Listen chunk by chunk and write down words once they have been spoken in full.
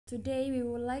Today, we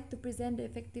would like to present the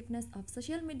effectiveness of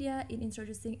social media in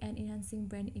introducing and enhancing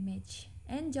brand image.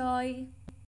 Enjoy!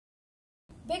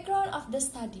 Background of the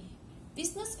study.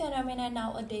 Business phenomena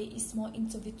nowadays is more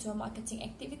into virtual marketing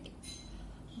activity.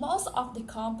 Most of the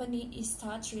company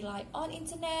start to rely on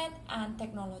internet and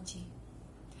technology.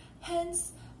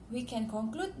 Hence, we can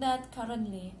conclude that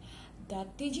currently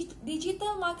that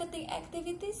digital marketing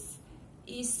activities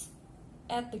is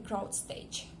at the growth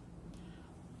stage.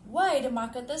 Why the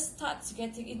marketers start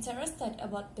getting interested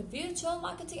about the virtual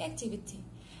marketing activity?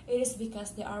 It is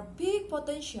because there are big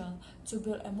potential to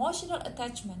build emotional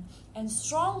attachment and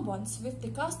strong bonds with the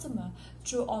customer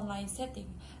through online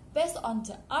setting, based on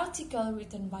the article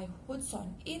written by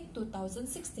Hudson in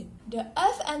 2016. The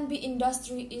F&B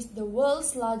industry is the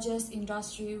world's largest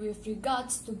industry with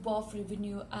regards to both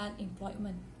revenue and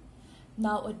employment.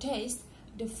 Nowadays,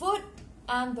 the food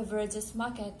and beverages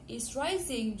market is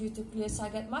rising due to clear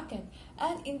target market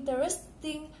and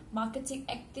interesting marketing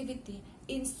activity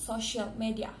in social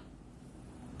media.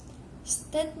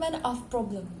 Statement of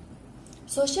problem.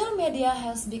 Social media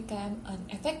has become an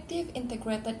effective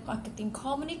integrated marketing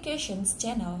communications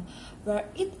channel where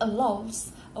it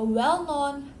allows a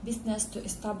well-known business to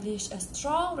establish a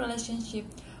strong relationship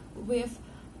with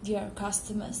their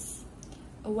customers.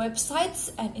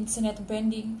 Websites and internet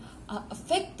branding are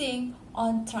affecting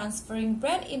on transferring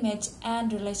brand image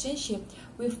and relationship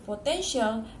with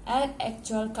potential and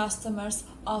actual customers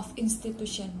of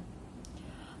institution.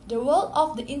 The world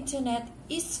of the internet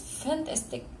is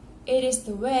fantastic. It is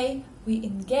the way we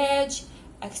engage,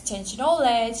 exchange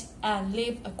knowledge, and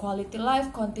live a quality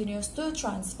life continues to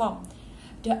transform.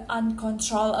 The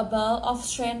uncontrollable of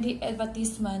trendy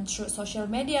advertisement through social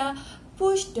media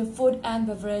push the food and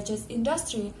beverages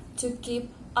industry to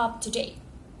keep up to date.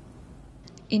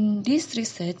 In this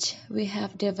research, we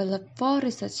have developed 4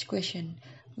 research questions,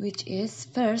 which is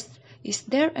first, is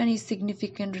there any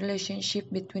significant relationship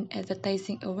between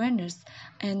advertising awareness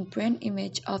and brand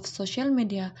image of social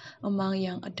media among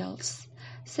young adults?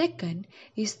 Second,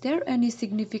 is there any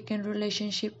significant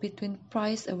relationship between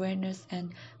price awareness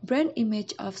and brand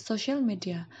image of social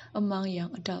media among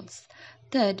young adults?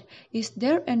 Third, is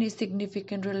there any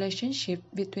significant relationship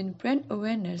between brand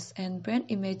awareness and brand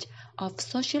image of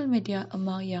social media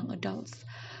among young adults?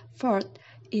 Fourth,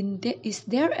 is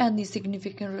there any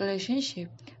significant relationship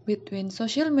between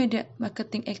social media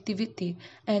marketing activity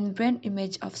and brand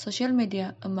image of social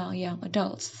media among young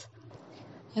adults?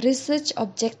 Research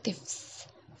objectives.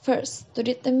 First, to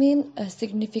determine a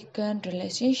significant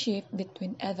relationship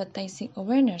between advertising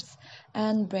awareness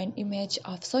and brand image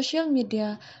of social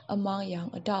media among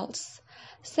young adults.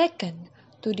 Second,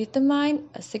 to determine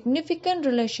a significant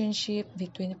relationship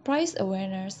between price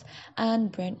awareness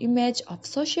and brand image of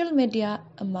social media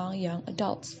among young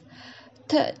adults.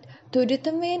 Third, to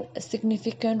determine a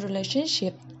significant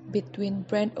relationship between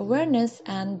brand awareness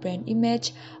and brand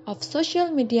image of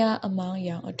social media among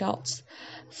young adults.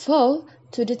 Fourth,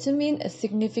 to determine a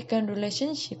significant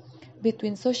relationship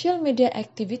between social media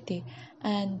activity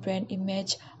and brand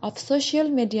image of social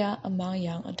media among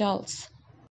young adults.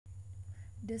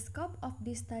 The scope of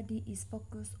this study is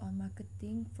focused on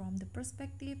marketing from the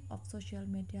perspective of social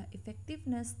media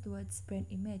effectiveness towards brand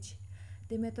image.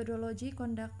 The methodology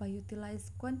conducted by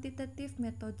utilize quantitative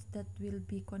methods that will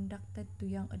be conducted to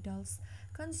young adults,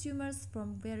 consumers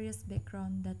from various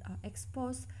backgrounds that are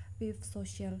exposed with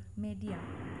social media.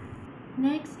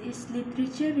 Next is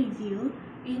literature review.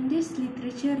 In this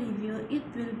literature review, it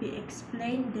will be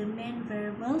explained the main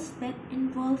variables that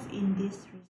involve in this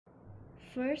research.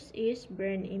 First is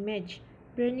brand image.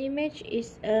 Brand image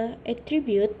is an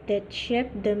attribute that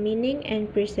shapes the meaning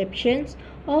and perceptions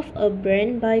of a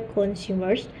brand by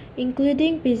consumers,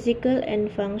 including physical and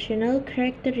functional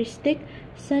characteristics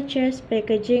such as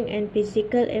packaging and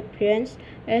physical appearance,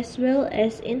 as well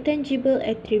as intangible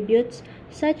attributes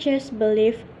such as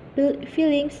belief,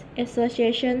 feelings,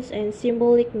 associations, and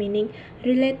symbolic meaning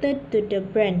related to the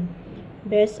brand.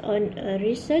 Based on a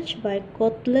research by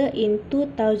Kotler in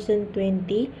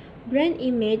 2020, brand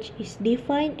image is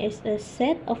defined as a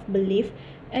set of beliefs,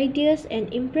 ideas,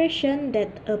 and impressions that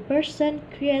a person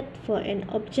creates for an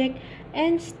object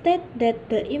and state that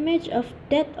the image of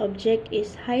that object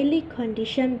is highly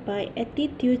conditioned by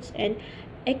attitudes and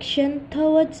action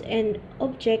towards an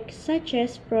object such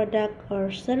as product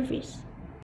or service.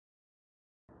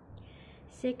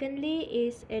 Secondly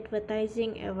is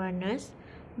advertising awareness.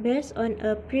 Based on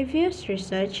a previous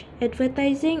research,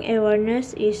 advertising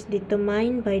awareness is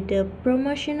determined by the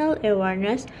promotional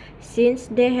awareness since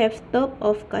they have top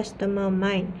of customer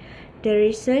mind. The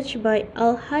research by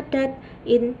Al-Haddad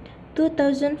in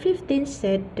 2015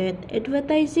 said that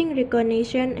advertising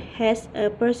recognition has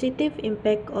a positive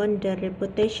impact on the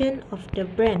reputation of the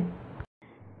brand.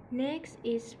 Next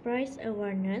is price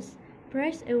awareness.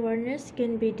 Price awareness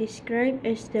can be described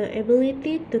as the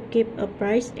ability to keep a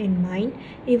price in mind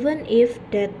even if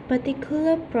that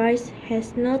particular price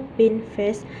has not been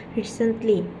faced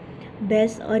recently.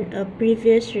 Based on a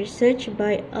previous research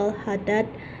by Al-Haddad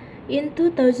in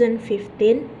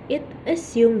 2015, it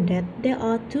assumed that there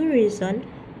are two reasons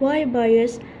why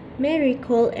buyers may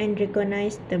recall and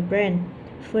recognize the brand.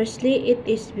 Firstly, it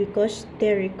is because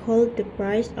they recall the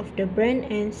price of the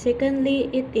brand, and secondly,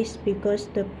 it is because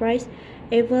the price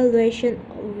evaluation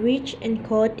which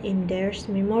encoded in their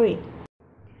memory.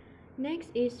 Next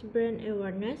is brand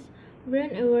awareness.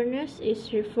 Brand awareness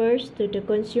refers to the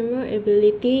consumer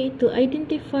ability to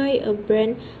identify a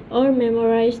brand or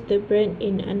memorize the brand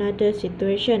in another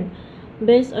situation.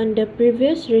 Based on the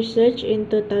previous research in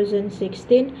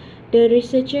 2016, the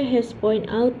researcher has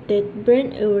pointed out that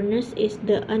brand awareness is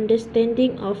the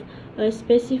understanding of a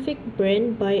specific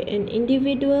brand by an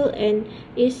individual and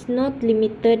is not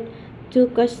limited to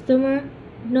customer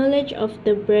knowledge of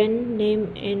the brand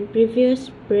name and previous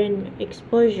brand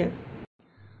exposure.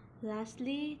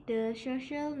 Lastly, the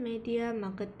social media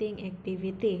marketing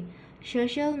activity.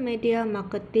 Social media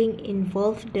marketing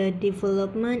involves the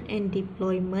development and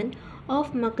deployment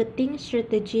of marketing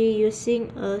strategy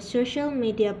using a social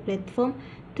media platform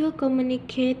to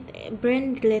communicate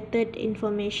brand-related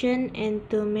information and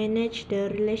to manage the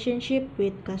relationship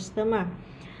with customer.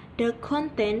 The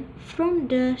content from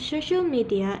the social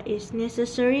media is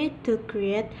necessary to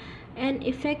create an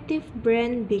effective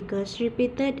brand because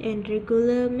repeated and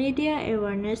regular media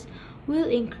awareness will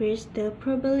increase the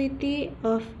probability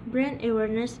of brand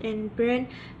awareness and brand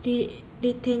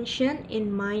retention in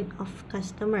mind of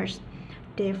customers.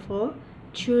 Therefore,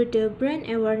 through the brand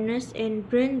awareness and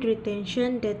brand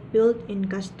retention that build in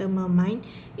customer mind,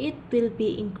 it will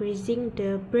be increasing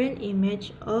the brand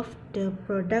image of the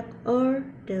product or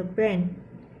the brand.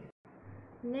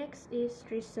 Next is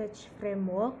research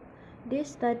framework. This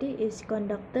study is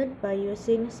conducted by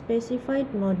using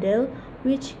specified model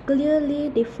which clearly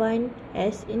defined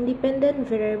as independent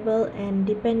variable and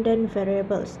dependent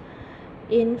variables.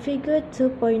 In figure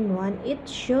 2.1, it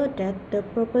showed that the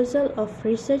proposal of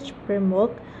research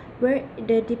framework where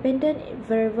the dependent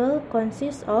variable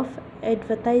consists of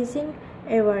advertising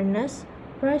awareness,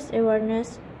 price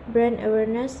awareness, brand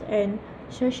awareness, and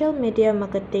social media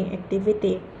marketing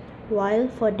activity, while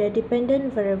for the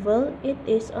dependent variable, it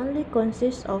is only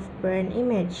consists of brand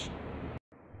image.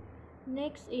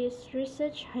 Next is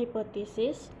research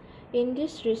hypothesis. In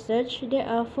this research, there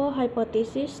are 4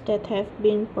 hypotheses that have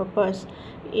been proposed.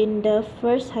 In the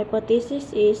first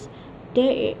hypothesis is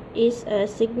there is a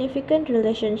significant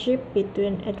relationship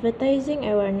between advertising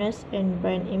awareness and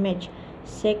brand image.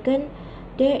 Second,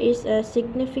 there is a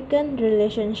significant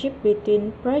relationship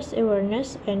between price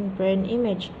awareness and brand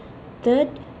image.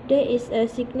 Third, there is a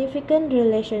significant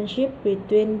relationship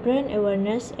between brand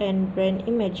awareness and brand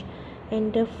image.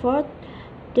 And the fourth,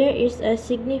 there is a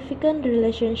significant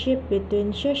relationship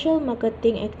between social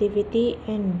marketing activity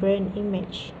and brand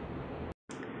image.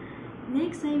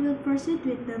 Next, I will proceed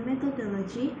with the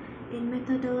methodology. In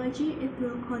methodology, it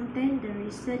will contain the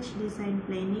research design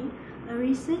planning. A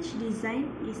research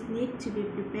design is need to be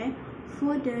prepared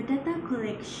for the data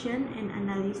collection and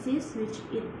analysis which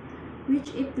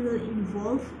it will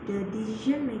involve the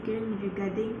decision making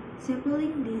regarding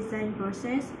sampling design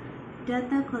process,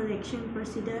 data collection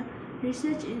procedure,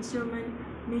 research instrument,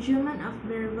 measurement of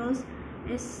variables,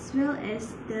 as well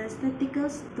as the statistical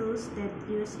tools that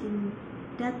use in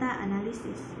data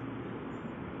analysis.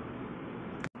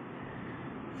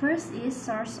 First is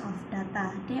source of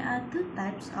data. There are 2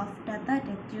 types of data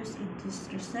that used in this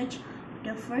research.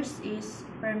 The first is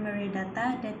primary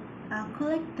data that are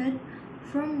collected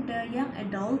from the young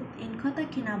adult in Kota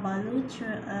Kinabalu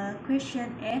through a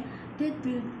questionnaire that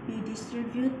will be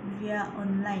distributed via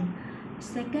online.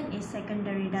 Second is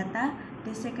secondary data.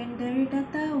 The secondary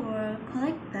data were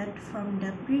collected from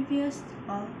the previous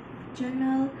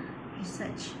journal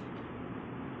research.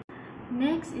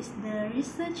 Next is the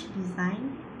research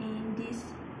design. In this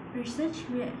research,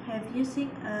 we have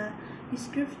using a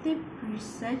descriptive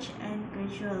research and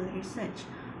causal research.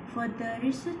 For the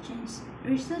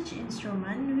research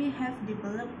instrument, we have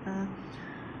developed a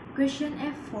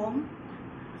questionnaire form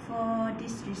for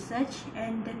this research,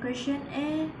 and the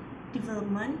questionnaire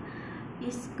development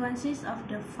consists of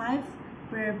the 5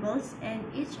 variables, and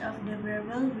each of the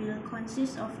variable will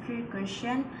consist of 3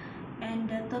 questions, and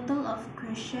the total of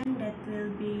questions that will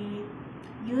be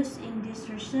used in this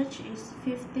research is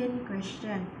 15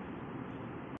 questions.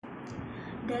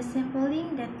 The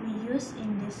sampling that we use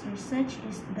in this research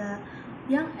is the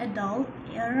young adult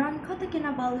around Kota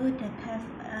Kinabalu that have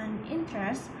an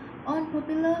interest on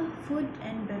popular food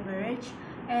and beverage,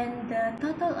 and the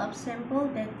total of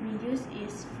sample that we use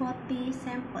is 40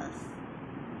 samples.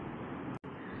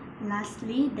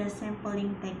 Lastly, the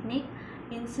sampling technique.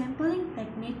 In sampling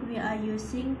technique, we are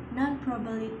using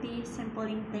non-probability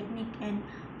sampling technique and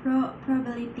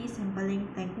probability sampling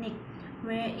technique,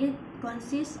 where it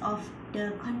consists of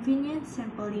the convenient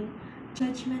sampling,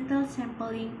 judgmental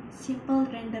sampling, simple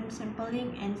random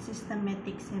sampling, and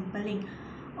systematic sampling.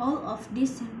 All of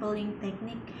these sampling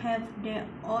techniques have their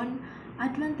own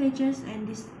advantages and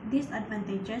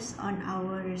disadvantages on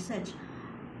our research.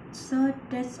 So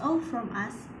that's all from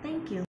us. Thank you.